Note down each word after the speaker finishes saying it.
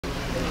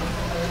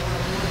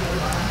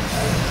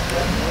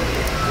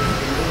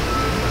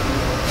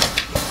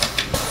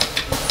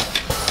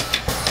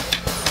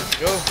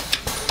Go.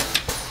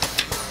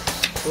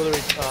 Pull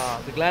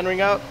the gland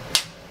ring out.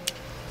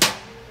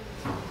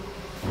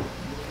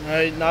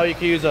 Alright, now you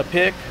can use a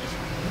pick.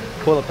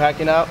 Pull the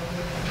packing out.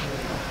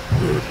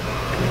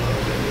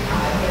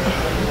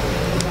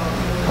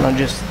 And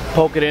just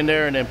poke it in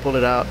there and then pull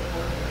it out.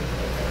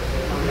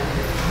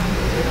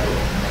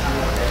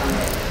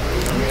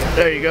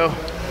 There you go.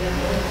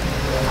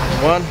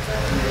 One.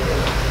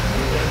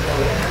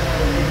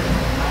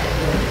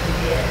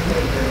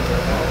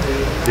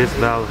 This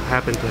valve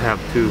happened to have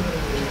two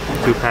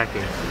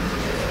packings.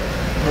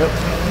 Yep.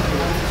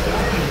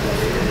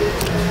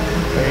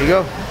 There you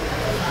go.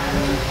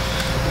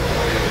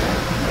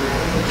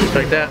 Just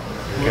like that.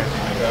 Okay.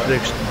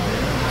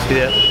 See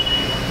that?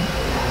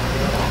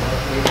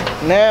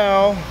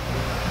 Now,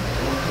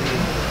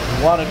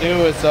 what I want to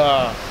do is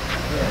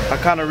I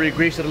kind of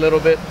re-grease it a little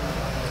bit.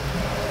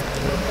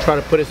 Try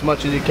to put as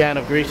much as you can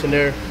of grease in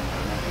there.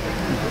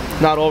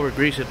 Not over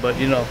grease it, but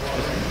you know,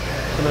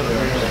 just a little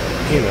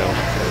grease. You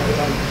know.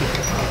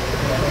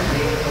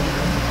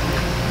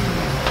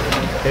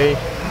 Okay,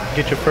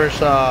 get your first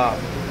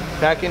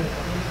packing.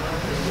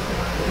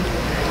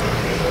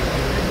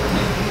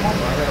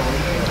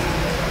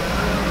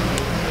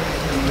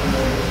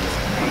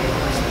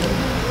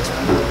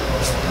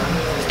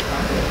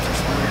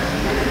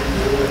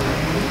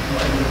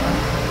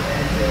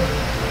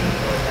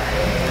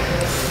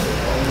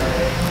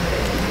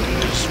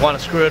 Just want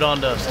to screw it on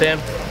the stem.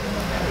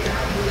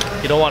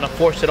 You don't want to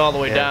force it all the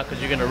way down because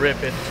you're going to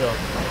rip it. So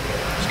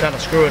just kind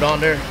of screw it on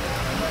there.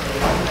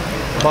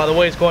 By the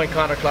way, it's going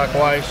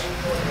counterclockwise.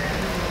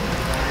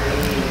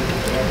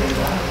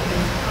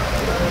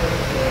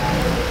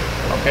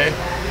 Okay.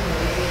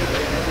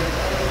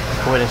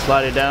 Go ahead and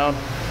slide it down.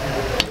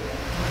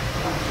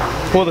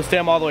 Pull the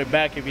stem all the way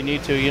back if you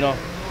need to, you know.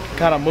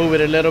 Kind of move it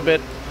a little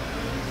bit.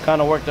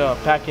 Kind of work the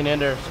packing in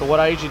there. So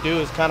what I usually do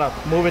is kind of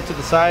move it to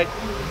the side.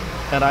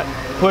 And I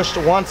push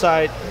to one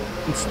side.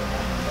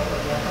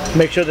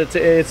 Make sure that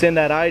it's in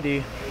that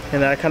ID.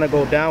 And then I kind of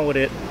go down with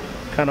it.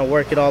 Kind of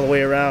work it all the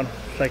way around.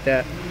 Like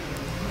that.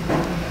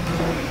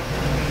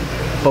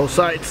 Both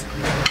sides.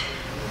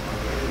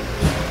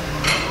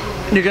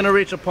 You're gonna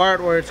reach a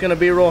part where it's gonna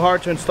be real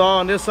hard to install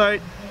on this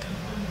side.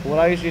 What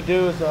I usually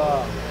do is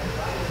I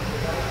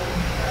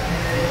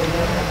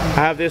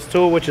have this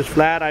tool which is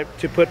flat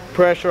to put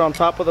pressure on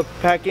top of the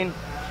packing,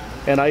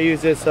 and I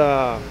use this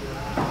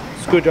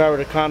screwdriver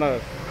to kind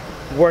of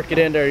work it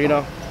in there, you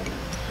know.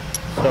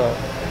 So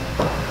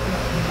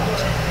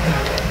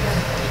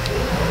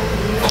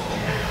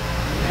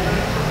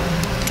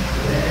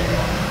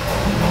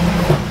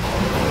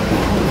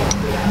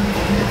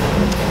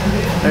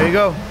there you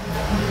go.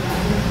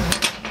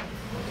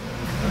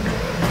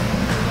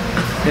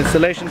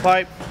 Installation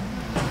pipe.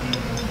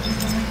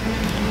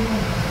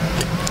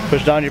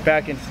 Push down your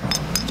packing.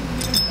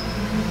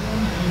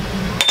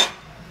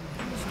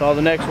 Install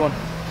the next one.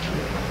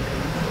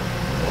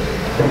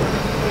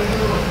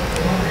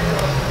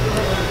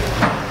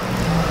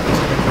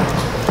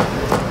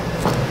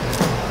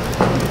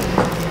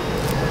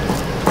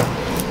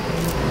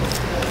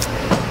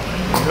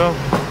 There you go.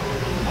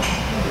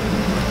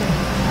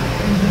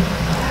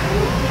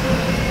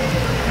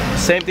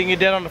 Same thing you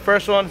did on the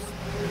first one,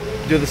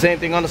 do the same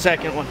thing on the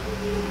second one.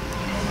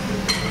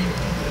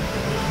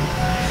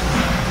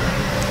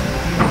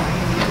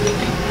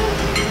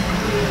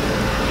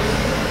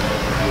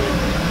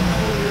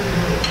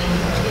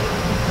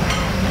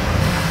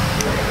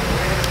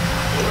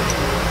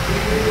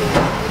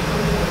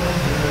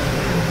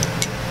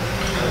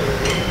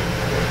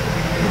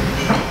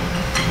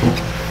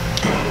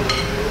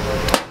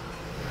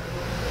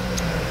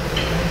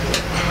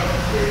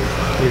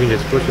 You can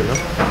just push it, no?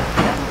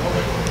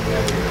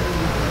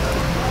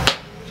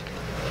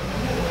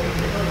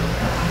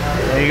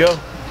 There you go.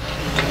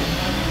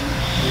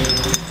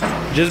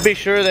 Just be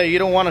sure that you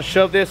don't want to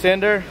shove this in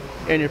there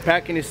and your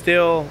packing is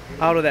still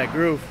out of that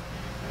groove.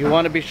 You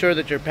want to be sure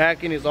that your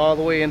packing is all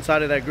the way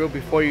inside of that groove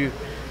before you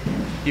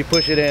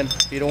push it in.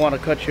 You don't want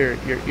to cut your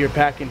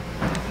packing.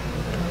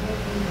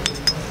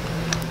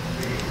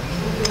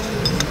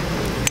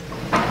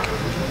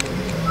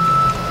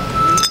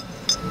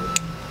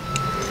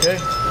 Okay.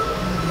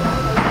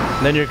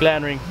 And then your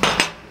gland ring.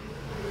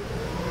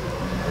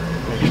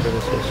 Make sure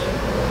this is.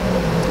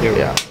 Here we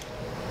go.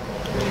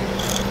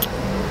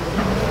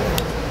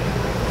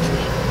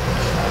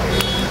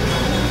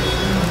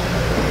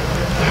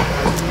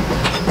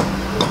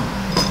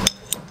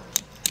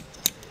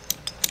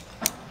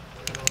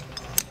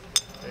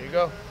 There you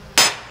go.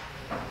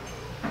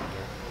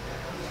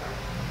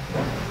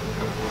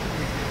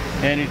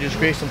 And you just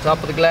grease on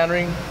top of the gland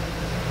ring.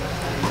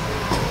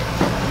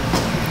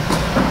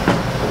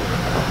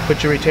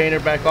 Put your retainer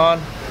back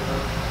on.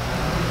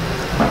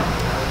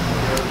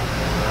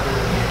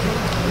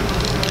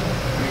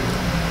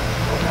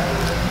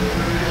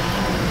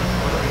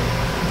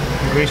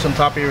 Grease on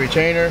top of your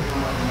retainer.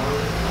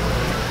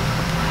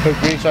 Put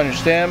grease on your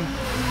stem.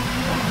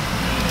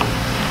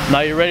 Now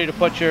you're ready to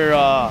put your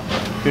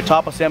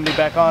top assembly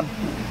back on.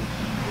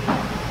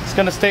 It's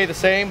gonna stay the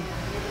same.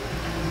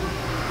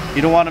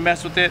 You don't want to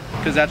mess with it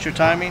because that's your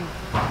timing.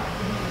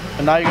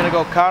 And now you're gonna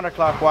go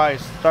counterclockwise.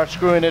 Start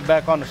screwing it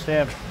back on the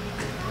stem.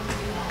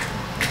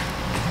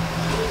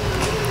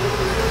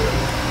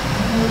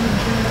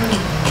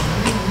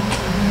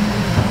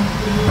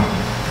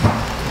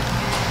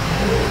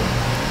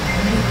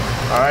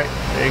 All right,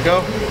 there you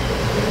go.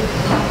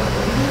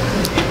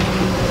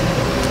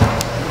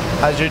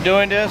 As you're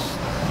doing this,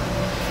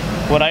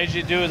 what I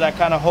usually do is I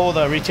kind of hold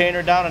the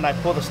retainer down and I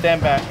pull the stem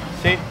back.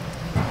 See?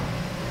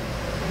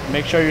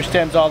 Make sure your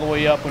stem's all the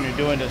way up when you're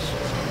doing this.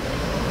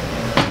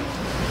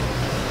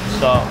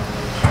 So,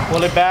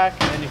 pull it back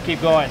and then you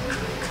keep going.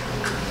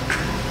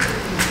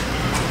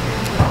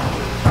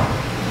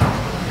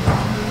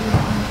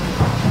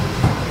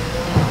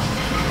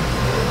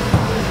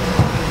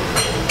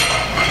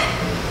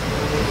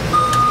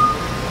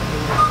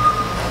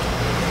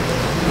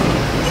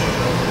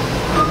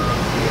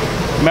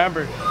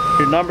 Remember,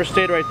 your number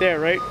stayed right there,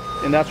 right?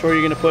 And that's where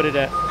you're gonna put it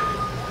at.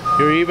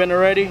 You're even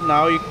already.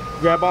 Now you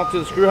grab onto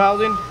the screw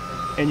housing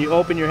and you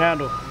open your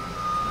handle.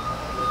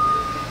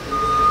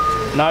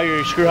 Now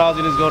your screw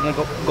housing is going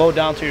to go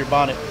down to your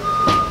bonnet.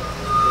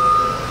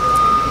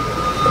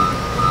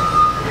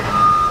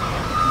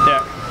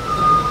 There.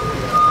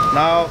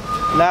 Now,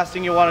 last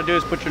thing you want to do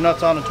is put your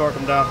nuts on and torque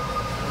them down.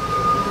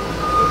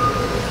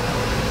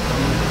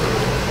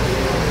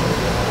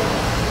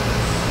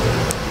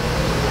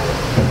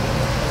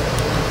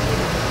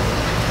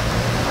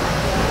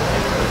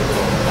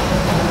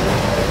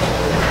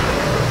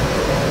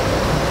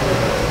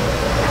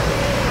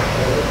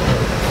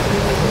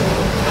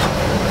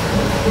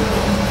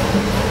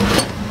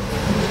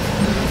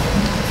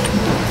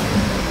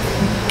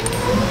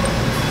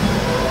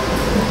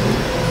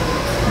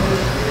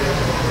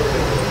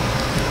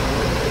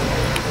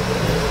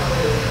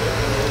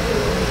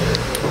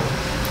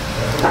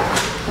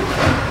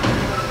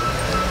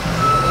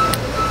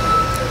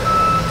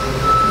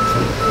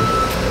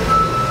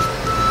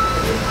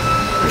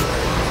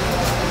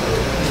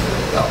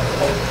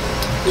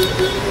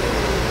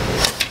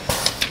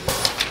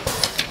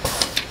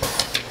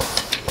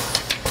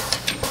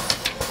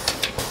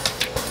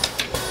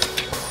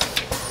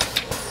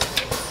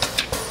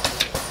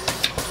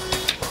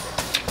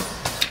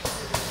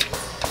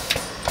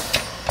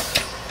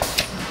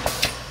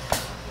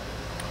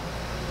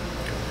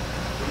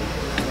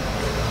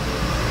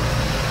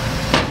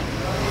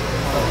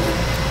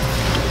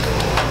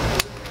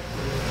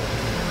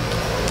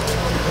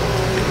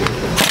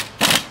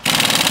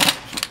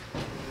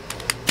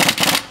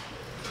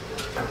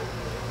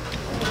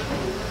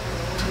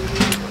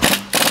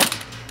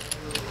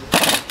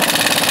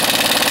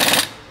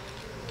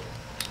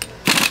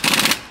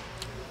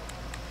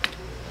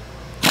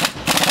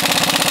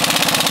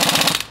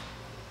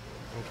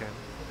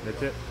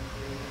 That's it.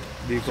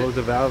 Do you close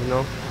the valve?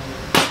 No?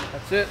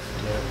 That's it.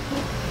 Yeah.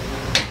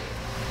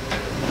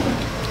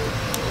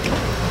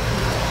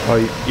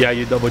 Oh, yeah,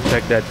 you double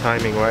check that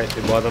timing, right?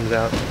 The bottom's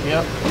out?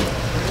 Yep.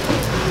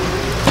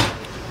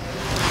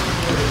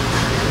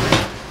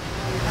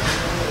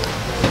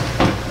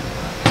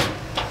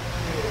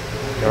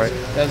 All right.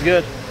 That's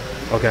good.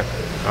 Okay.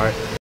 All right.